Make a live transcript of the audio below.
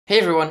Hey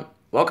everyone,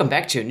 welcome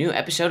back to a new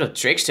episode of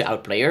Tricks to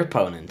Outplay Your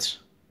Opponents.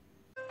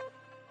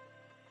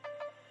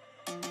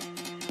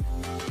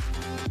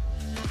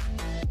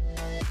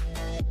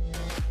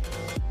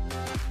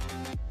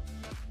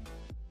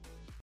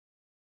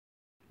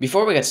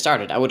 Before we get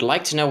started, I would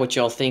like to know what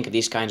you all think of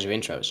these kinds of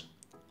intros.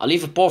 I'll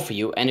leave a poll for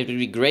you and it would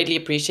be greatly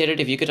appreciated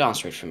if you could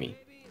answer it for me.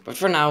 But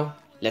for now,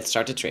 let's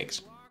start the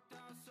tricks.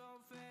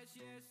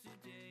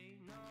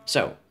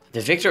 So,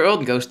 the Victor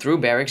ult goes through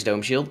Barrack's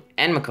Dome Shield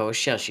and Makoa's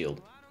Shell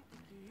Shield.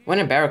 When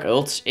a Barrack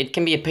ults, it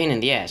can be a pain in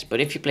the ass, but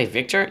if you play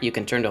Victor, you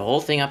can turn the whole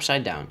thing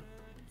upside down.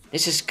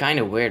 This is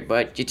kinda weird,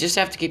 but you just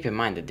have to keep in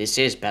mind that this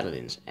is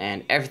Paladins,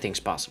 and everything's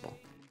possible.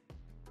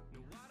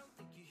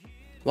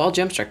 Wall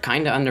jumps are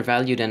kinda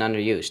undervalued and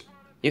underused.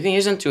 You can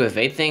use them to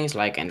evade things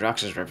like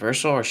Androx's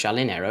Reversal or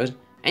Shaolin arrows,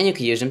 and you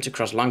can use them to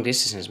cross long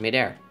distances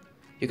mid-air.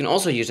 You can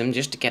also use them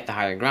just to get the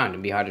higher ground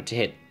and be harder to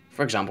hit,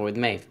 for example with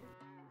Maeve.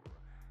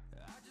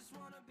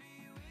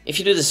 If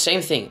you do the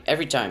same thing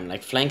every time,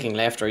 like flanking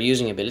left or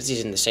using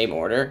abilities in the same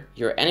order,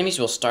 your enemies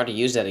will start to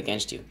use that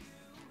against you.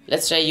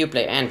 Let's say you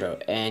play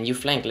Andro and you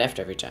flank left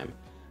every time.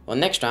 Well,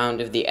 next round,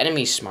 if the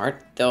enemy is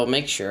smart, they'll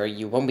make sure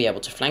you won't be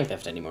able to flank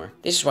left anymore.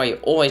 This is why you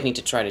always need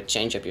to try to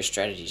change up your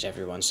strategies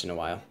every once in a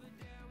while.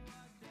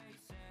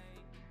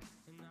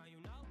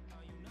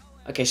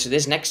 Okay, so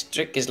this next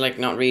trick is like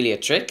not really a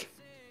trick,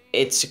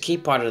 it's a key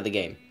part of the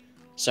game.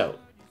 So,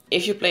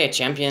 if you play a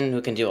champion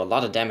who can do a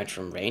lot of damage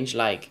from range,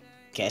 like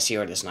Cassie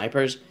or the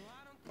snipers,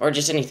 or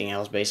just anything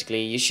else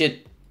basically, you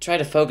should try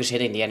to focus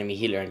hitting the enemy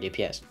healer and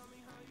DPS.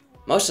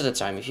 Most of the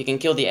time, if you can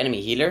kill the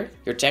enemy healer,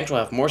 your tanks will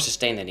have more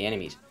sustain than the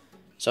enemies,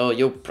 so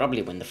you'll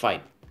probably win the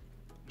fight.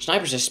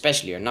 Snipers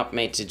especially are not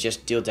made to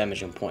just deal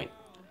damage on point.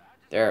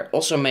 They're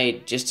also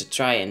made just to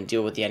try and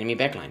deal with the enemy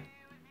backline.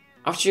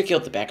 After you kill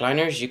the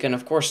backliners, you can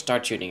of course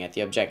start shooting at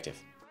the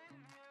objective.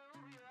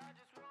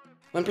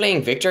 When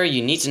playing Victor,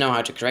 you need to know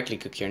how to correctly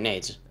cook your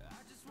nades.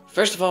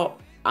 First of all,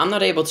 I'm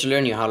not able to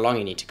learn you how long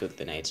you need to cook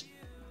the nades.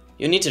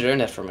 You need to learn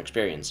that from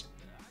experience.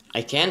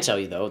 I can tell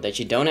you though that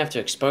you don't have to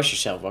expose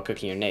yourself while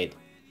cooking your nade.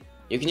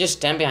 You can just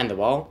stand behind the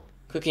wall,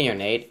 cooking your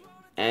nade,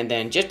 and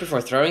then just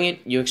before throwing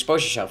it, you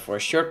expose yourself for a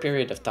short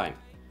period of time.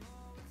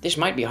 This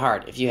might be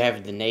hard if you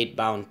have the nade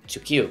bound to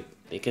Q,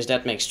 because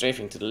that makes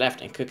strafing to the left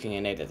and cooking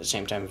a nade at the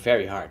same time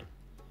very hard.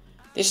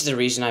 This is the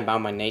reason I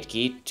bound my nade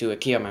key to a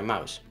key on my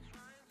mouse.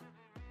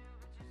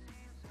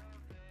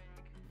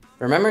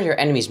 Remember your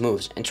enemy's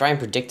moves and try and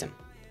predict them.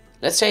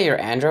 Let's say you're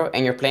Andro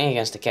and you're playing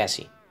against the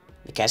Cassie.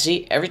 The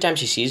Cassie, every time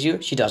she sees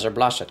you, she does her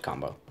blast shot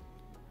combo.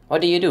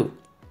 What do?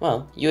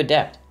 Well, you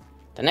adapt.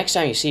 The next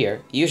time you see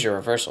her, use your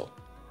reversal.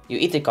 You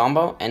eat the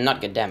combo and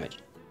not get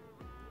damaged.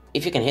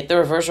 If you can hit the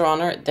reversal on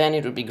her, then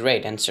it would be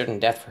great and certain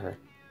death for her.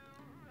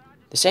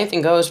 The same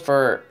thing goes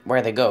for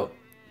where they go.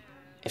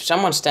 If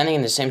someone's standing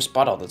in the same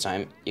spot all the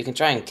time, you can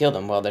try and kill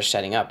them while they're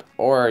setting up,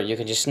 or you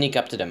can just sneak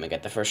up to them and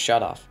get the first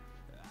shot off.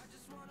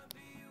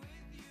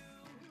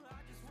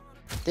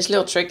 This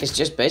little trick is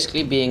just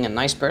basically being a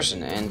nice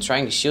person and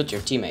trying to shield your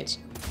teammates.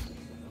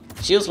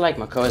 Shields like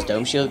Makoa's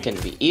Dome Shield can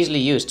be easily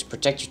used to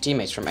protect your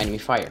teammates from enemy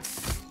fire.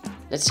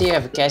 Let's say you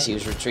have a Cassie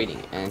who's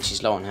retreating and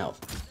she's low on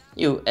health.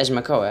 You, as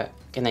Makoa,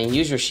 can then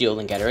use your shield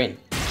and get her in.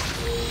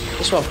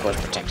 This will of course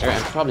protect her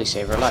and probably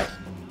save her life.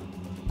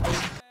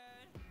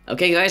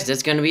 Okay guys,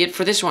 that's gonna be it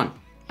for this one.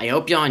 I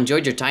hope y'all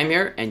enjoyed your time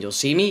here and you'll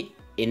see me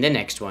in the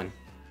next one.